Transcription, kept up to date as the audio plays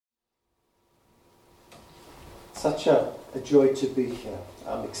Such a joy to be here.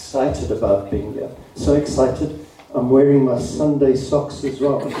 I'm excited about being here. So excited, I'm wearing my Sunday socks as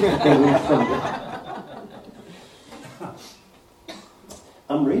well.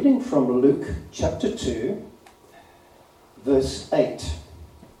 I'm reading from Luke chapter 2, verse 8.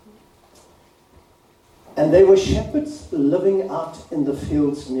 And there were shepherds living out in the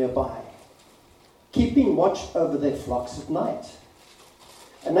fields nearby, keeping watch over their flocks at night.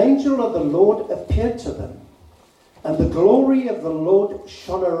 An angel of the Lord appeared to them, and the glory of the Lord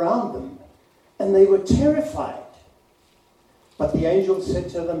shone around them, and they were terrified. But the angel said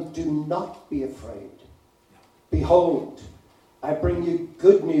to them, "Do not be afraid. Behold, I bring you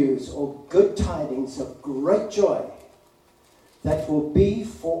good news," or good tidings of great joy, that will be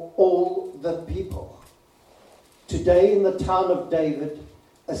for all the people. Today in the town of David,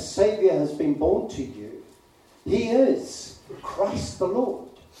 a Savior has been born to you. He is Christ the Lord.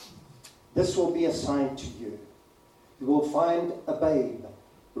 This will be a sign to you. You will find a babe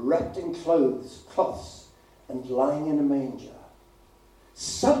wrapped in cloths, and lying in a manger.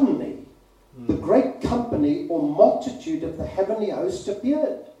 Suddenly, the great company or multitude of the heavenly host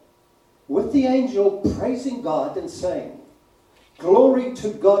appeared, with the angel praising God and saying, "Glory to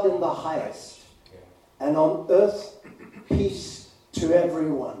God in the highest, and on earth peace to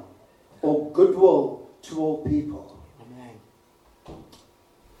everyone," or goodwill to all people. Amen.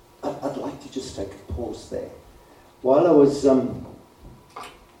 I'd like to just take a pause there. While I was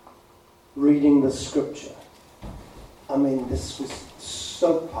reading the scripture, I mean, this was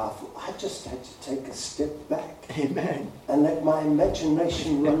so powerful. I just had to take a step back. Amen. And let my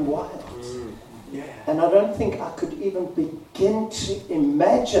imagination run wild. Yeah. And I don't think I could even begin to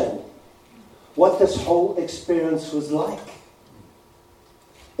imagine what this whole experience was like.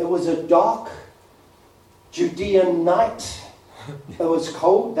 It was a dark Judean night. It was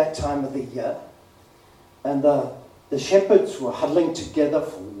cold that time of the year. And the shepherds were huddling together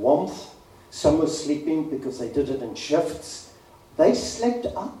for warmth. Some were sleeping because they did it in shifts. They slept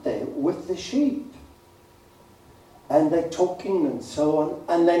out there with the sheep. And they're talking and so on.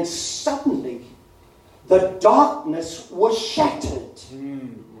 And then suddenly, the darkness was shattered.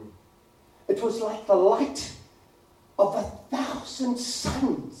 It was like the light of 1,000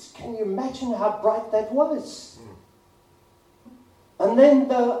 suns. Can you imagine how bright that was? And then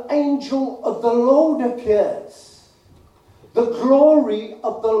the angel of the Lord appears. The glory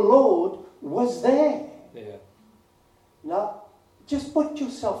of the Lord was there. Yeah. Now, just put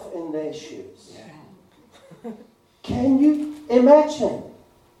yourself in their shoes. Yeah. Can you imagine?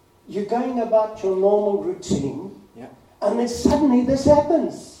 You're going about your normal routine, and then suddenly this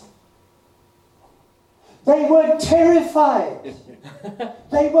happens. They were terrified.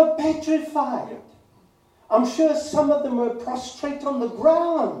 They were petrified. I'm sure some of them were prostrate on the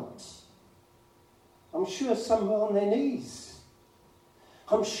ground. I'm sure some were on their knees.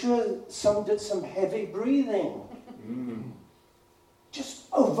 I'm sure some did some heavy breathing.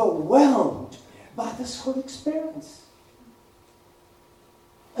 Just overwhelmed by this whole experience.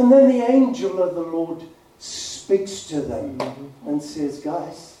 And then the angel of the Lord speaks to them and says,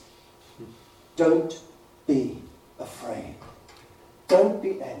 "Guys, don't be afraid. Don't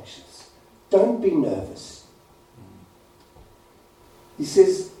be anxious. Don't be nervous." He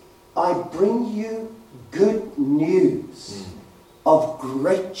says, "I bring you good news of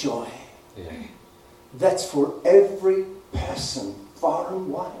great joy. That's for every person, far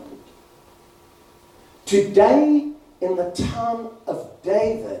and wide. Today, in the town of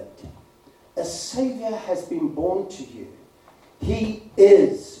David, a Savior has been born to you. He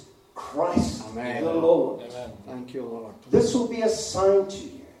is Christ the Lord." Amen. Thank you, Lord. "This will be a sign to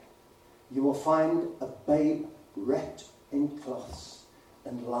you. You will find a babe wrapped in cloths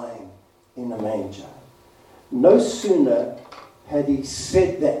and lying in a manger." No sooner had he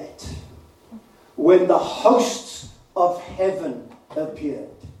said that when the hosts of heaven appeared.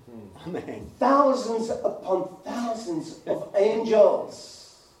 Amen. Thousands upon thousands of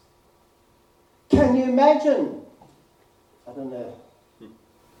angels. Can you imagine? I don't know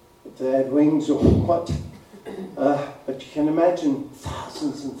if they had wings or what, but you can imagine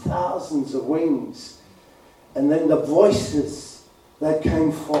thousands and thousands of wings. And then the voices that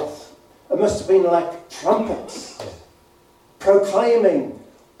came forth. It must have been like trumpets proclaiming,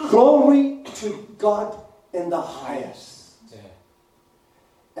 "Glory to God in the highest,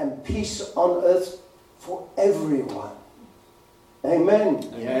 and peace on earth for everyone." Amen.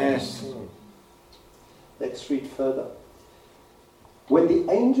 Yes. Let's read further. When the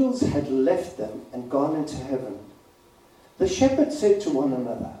angels had left them and gone into heaven, the shepherds said to one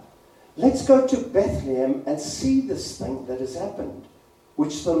another, "Let's go to Bethlehem and see this thing that has happened,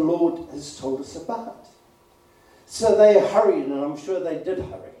 which the Lord has told us about." So they hurried, and I'm sure they did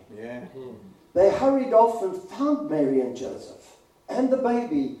hurry. Yeah. They hurried off and found Mary and Joseph and the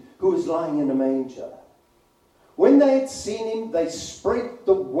baby who was lying in a manger. When they had seen him, they spread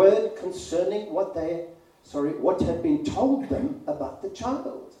the word concerning what had been told them about the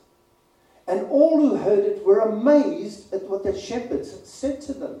child. And all who heard it were amazed at what the shepherds had said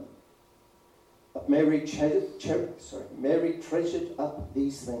to them. But Mary treasured up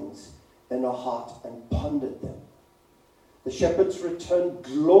these things in her heart and pondered them. The shepherds returned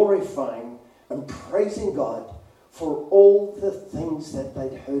glorifying and praising God for all the things that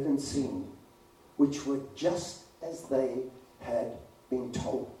they'd heard and seen, which were just as they had been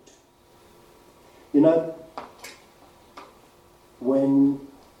told. You know, when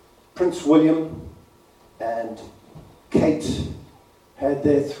Prince William and Kate had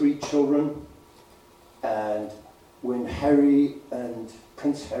their 3 children, and when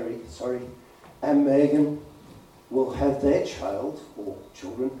Prince Harry and Meghan will have their child, or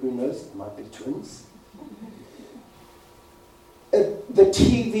children, who knows, it might be twins, the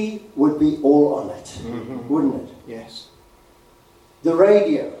TV would be all on it, wouldn't it? Yes. The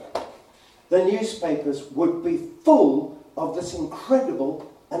radio, the newspapers would be full of this incredible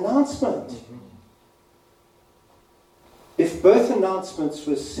announcement. If birth announcements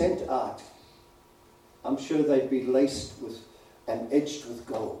were sent out, I'm sure they'd be laced with and edged with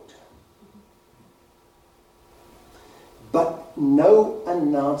gold. But no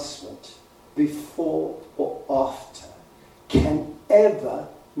announcement before or after can ever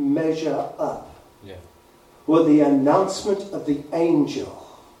measure up with the announcement of the angel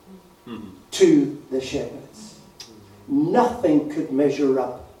to the shepherds. Nothing could measure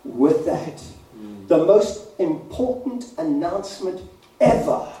up with that. The most important announcement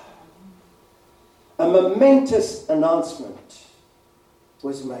ever, a momentous announcement,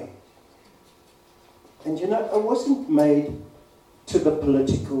 was made. And you know, it wasn't made to the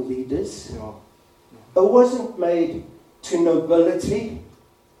political leaders. No. It wasn't made to nobility.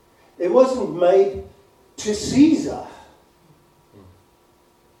 It wasn't made to Caesar.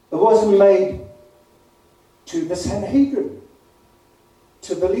 It wasn't made to the Sanhedrin,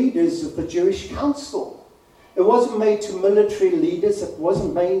 to the leaders of the Jewish council. It wasn't made to military leaders. It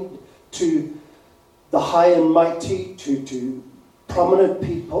wasn't made to the high and mighty, to prominent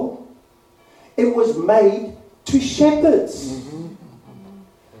people. It was made to shepherds.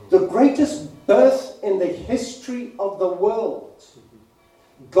 The greatest birth in the history of the world.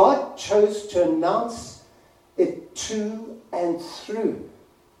 God chose to announce it to and through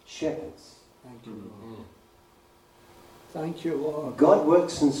shepherds. Thank you, Lord. Thank you, Lord. God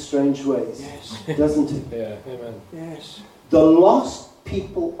works in strange ways, Yes. doesn't he? Yeah, amen. Yes. The lost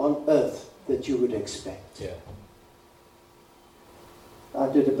people on earth that you would expect. Yeah. I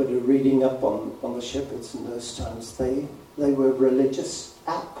did a bit of reading up on the shepherds in those times. They were religious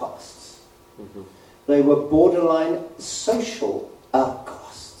outcasts. They were borderline social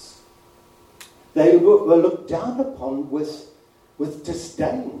outcasts. They were looked down upon with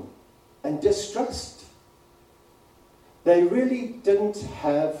disdain and distrust. They really didn't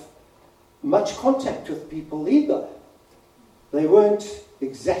have much contact with people either. They weren't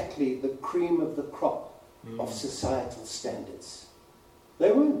exactly the cream of the crop of societal standards.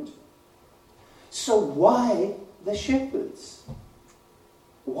 They weren't. So why the shepherds?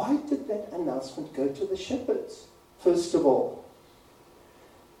 Why did that announcement go to the shepherds? First of all,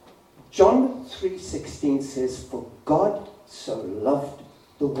 John 3:16 says, "For God so loved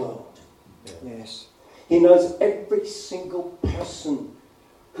the world." Yes. He knows every single person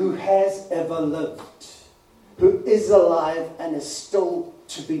who has ever lived, who is alive and is still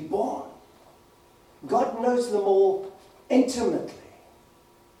to be born. God knows them all intimately.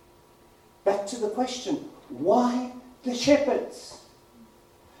 Back to the question, why the shepherds?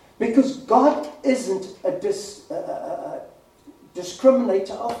 Because God isn't a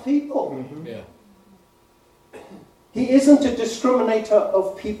discriminator of people. Yeah. He isn't a discriminator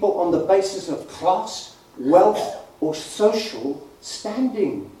of people on the basis of class, wealth, or social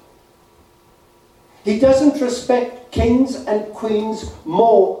standing. He doesn't respect kings and queens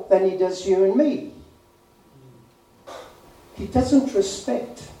more than he does you and me. He doesn't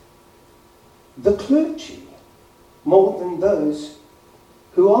respect the clergy more than those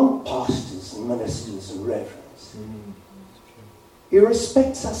who aren't pastors and ministers and reverends. He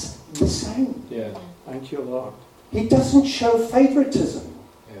respects us the same. Yeah. Thank you, Lord. He doesn't show favoritism.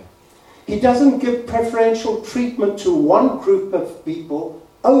 Yeah. He doesn't give preferential treatment to one group of people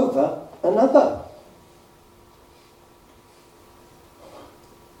over another.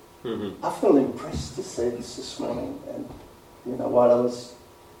 I feel impressed to say this morning, and while I was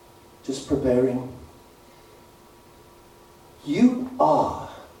just preparing, You are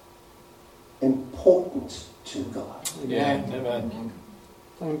important to God. Yeah. Amen.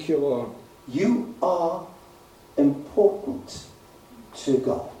 Thank you, Lord. You are important to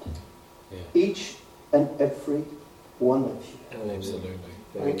God. Yeah. Each and every one of you. Absolutely.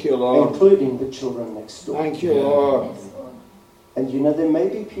 Thank you, Lord. Including the children next door. Thank you, Lord. And you know, there may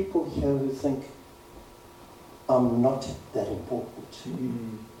be people here who think, I'm not that important.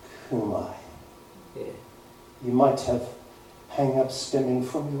 Who am I? Yeah. You might have hang-ups stemming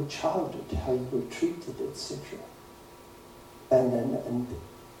from your childhood, how you were treated, etc. And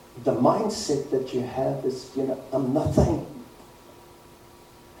the mindset that you have is, you know, I'm nothing.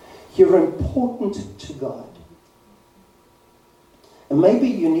 You're important to God. And maybe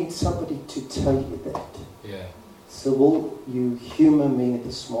you need somebody to tell you that. Yeah. So will you humor me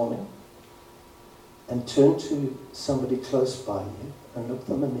this morning and turn to somebody close by you and look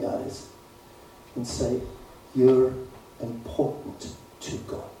them in the eyes and say, you're important to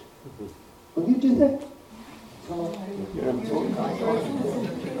God. Will you do that? Come on. You're important.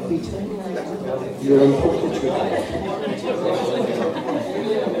 Peter, you're important to God.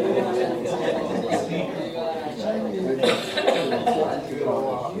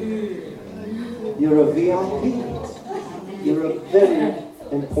 You're a VIP. You're a very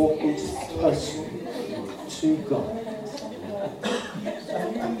important person to God.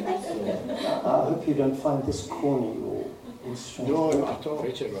 I hope you don't find this corny or strange. No, not at all.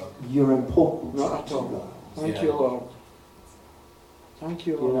 Preach it, Rob. You're important Not at to all. God. Thank you, Lord. Thank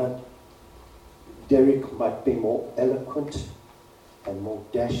you, You Lord. know, Derek might be more eloquent and more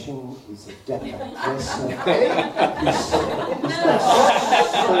dashing. He's a dapper dresser. He's got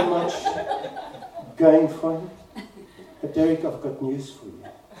so much going for him. But Derek, I've got news for you.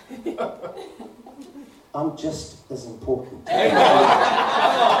 I'm just as important.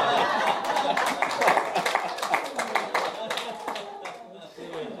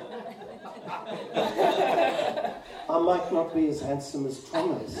 I might not be as handsome as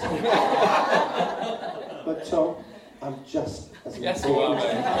Tom is. But Tom, I'm just as Yes, you are,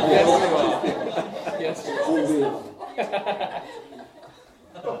 important. mate. Yes, you are. And we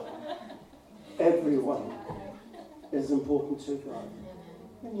are. Everyone is important to God.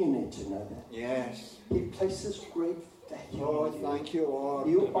 And you need to know that. Yes. He places great value Lord, on you. thank you, Lord.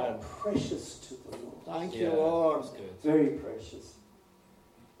 You are precious to the Lord. Thank Yeah, you, Lord. that's good. Very precious.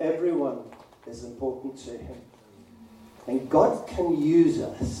 Everyone is important to Him. And God can use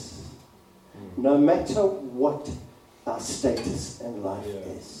us no matter what our status in life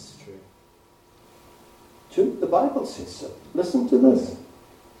is. True. True, the Bible says so. Listen to this.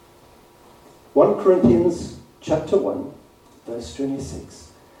 1 Corinthians chapter 1, verse 26.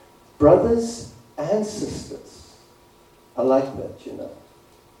 Brothers and sisters. I like that, you know.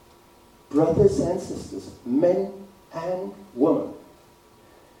 Brothers and sisters, men and women.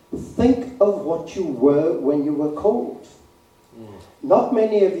 Think of what you were when you were called. Not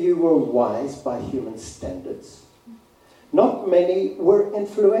many of you were wise by human standards. Not many were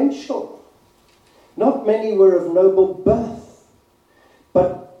influential. Not many were of noble birth.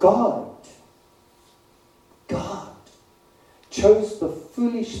 But God chose the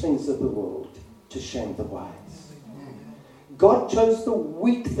foolish things of the world to shame the wise. God chose the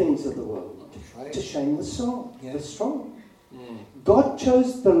weak things of the world to shame the strong. God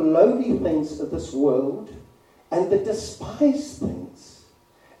chose the lowly things of this world and the despised things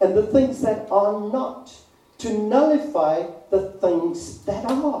and the things that are not to nullify the things that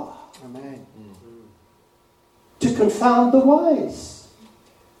are. Amen. To confound the wise.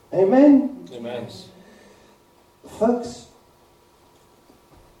 Amen. Amen. Folks,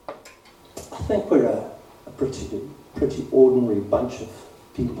 I think we're a pretty ordinary bunch of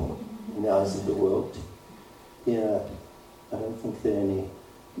people in the eyes of the world. You know, I don't think there are any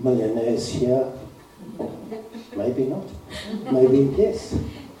millionaires here. Maybe not. Maybe yes.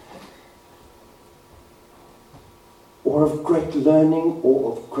 Or of great learning,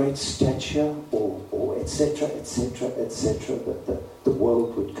 or of great stature, or etc., etc., etc., that the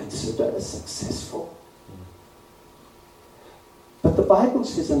world would consider as successful. But the Bible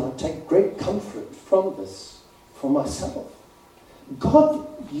says, and I take great comfort from this for myself, God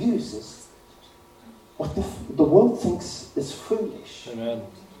uses what the world thinks is foolish and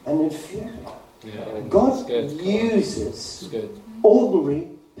inferior. Yeah. God uses ordinary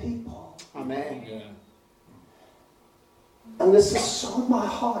people. Amen. Yeah. And this is so in my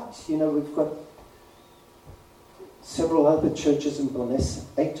heart. You know, we've got several other churches in Bonessa,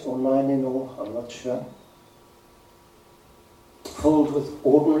 8 or 9 in all, I'm not sure, filled with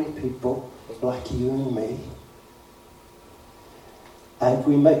ordinary people like you and me. And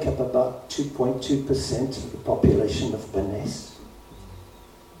we make up about 2.2% of the population of Benes.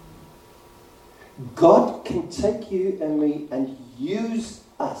 God can take you and me and use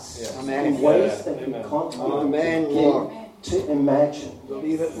us Yes. in ways that we Amen. can't Amen, begin Lord. to imagine.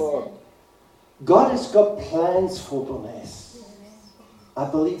 Believe it, Lord. God has got plans for Benes. I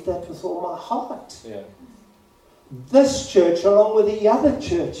believe that with all my heart. Yeah. This church, along with the other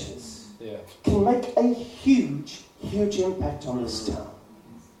churches, Yeah. can make a huge, huge impact on this town.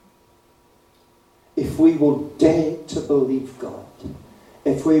 If we will dare to believe God,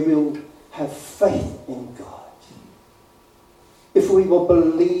 if we will have faith in God, if we will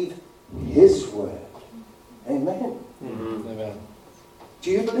believe His word. Amen. Mm-hmm. Amen.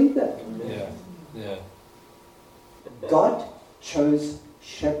 Do you believe that? Yeah. Yeah. God chose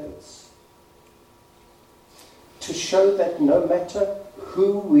shepherds to show that no matter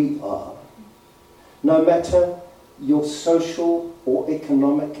who we are, no matter your social or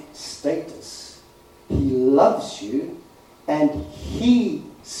economic status, He loves you and He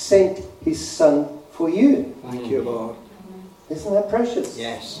sent His Son for you. Thank you, Lord. Isn't that precious?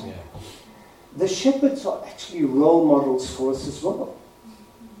 Yes. Yeah. The shepherds are actually role models for us as well.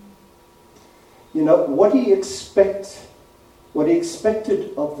 You know, what He expected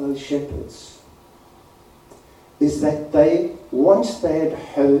of those shepherds is that they, once they had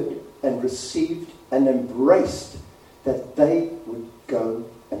heard and received and embraced, that they would go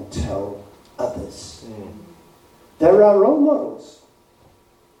and tell others. They're our role models.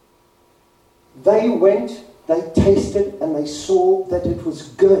 They went, they tasted, and they saw that it was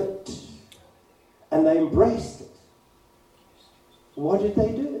good. And they embraced it. What did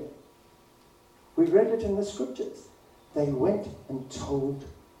they do? We read it in the scriptures. They went and told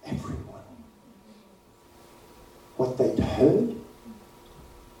everyone what they'd heard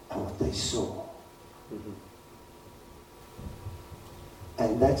and what they saw.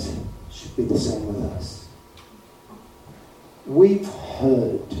 And that should be the same with us. We've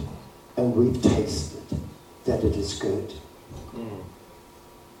heard and we've tasted that it is good.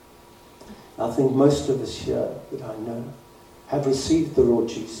 I think most of us here that I know have received the Lord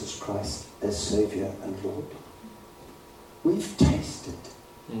Jesus Christ as Saviour and Lord. We've tasted.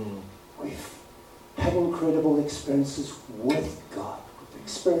 We've had incredible experiences with God. We've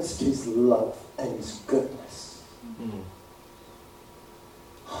experienced His love and His goodness. And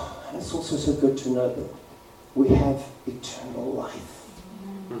it's also so good to know that we have eternal life.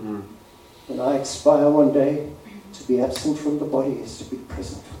 When I expire one day, to be absent from the body is to be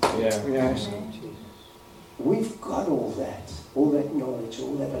present with God. Yeah. Yes. We've got all that knowledge,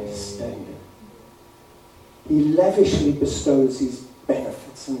 all that understanding. He lavishly bestows His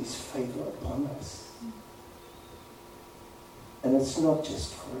benefits and His favour upon us. And it's not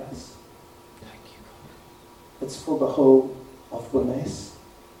just for us. It's for the whole of Benes.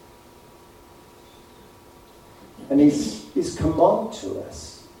 And His command to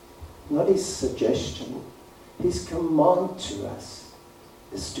us, not His suggestion, His command to us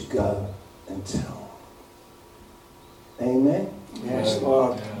is to go and tell. Amen? Yes,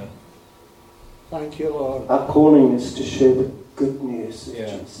 Lord. Thank you, Lord. Our calling is to share the good news of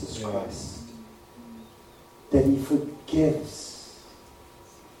Yeah. Jesus Yeah. Christ. That He forgives.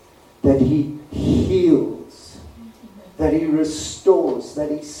 That He heals. That He restores. That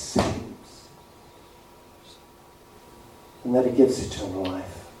He saves. And that He gives eternal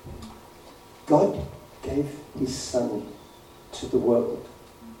life. God gave His Son to the world.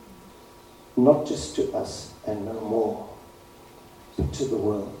 Not just to us and no more, but to the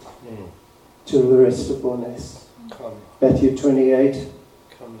world. To the rest of Benes. Come. Matthew 28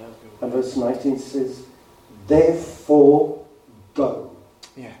 Come now. and verse 19 says, therefore go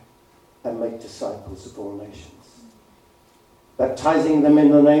Yeah. and make disciples of all nations, baptizing them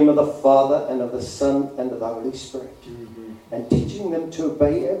in the name of the Father and of the Son and of the Holy Spirit, and teaching them to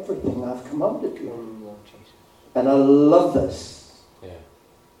obey everything I've commanded you. And I love this. Yeah.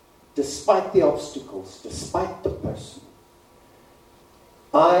 Despite the obstacles, despite the person,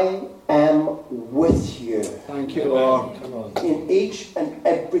 I am with you. Thank you, Lord. Come on. In each and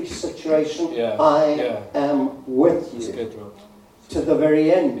every situation, Yeah, I yeah. am with It's you. good, Lord. To the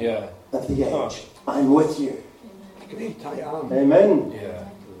very end Yeah. of the age, I'm with you. Great I am. Amen. Yeah.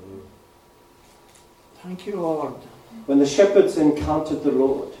 Thank you, Lord. When the shepherds encountered the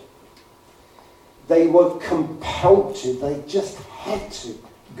Lord, they were compelled to, they just had to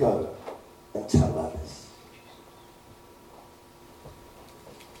go and tell others.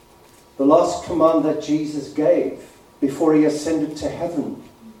 The last command that Jesus gave before He ascended to heaven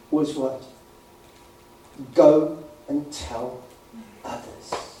was what? Go and tell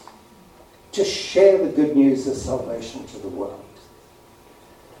others. To share the good news of salvation to the world.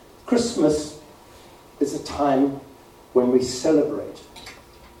 Christmas is a time when we celebrate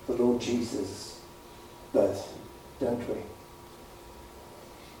the Lord Jesus' birth, don't we?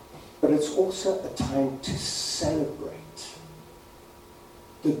 But it's also a time to celebrate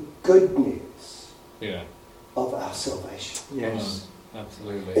the good news of our salvation. Yes.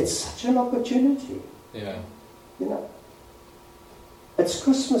 Absolutely. It's such an opportunity. Yeah. You know, it's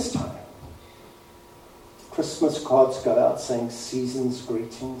Christmas time. Christmas cards go out saying season's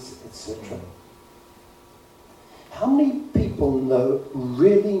greetings, etc. How many people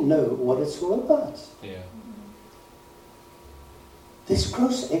really know what it's all about? Yeah. There's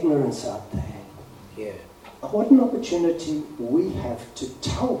gross ignorance out there. Yeah. What an opportunity we have to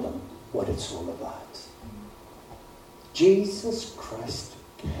tell them what it's all about. Jesus Christ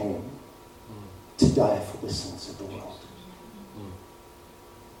came to die for the sins of the world.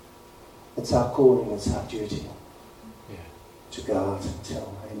 It's our calling, it's our duty to go out and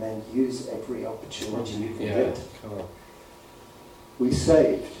tell. Amen. Use every opportunity you can get. Cool. We're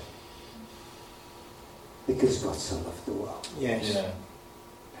saved because God so loved the world. Yes. Yeah.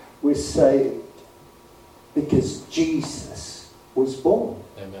 We're saved because Jesus was born.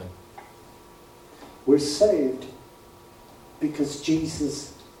 Amen. We're saved because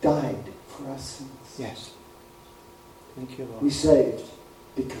Jesus died for our sins. Yes. Thank you, Lord. We're saved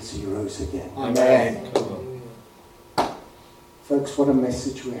because he rose again. Amen. Cool. Folks, what a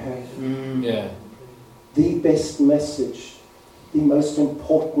message we have. Yeah. The best message, the most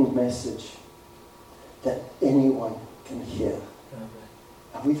important message that anyone can hear.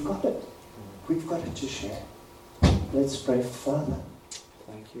 And we've got it. We've got it to share. Let's pray. Father,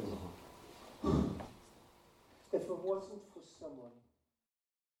 Thank you, Lord. if it wasn't for someone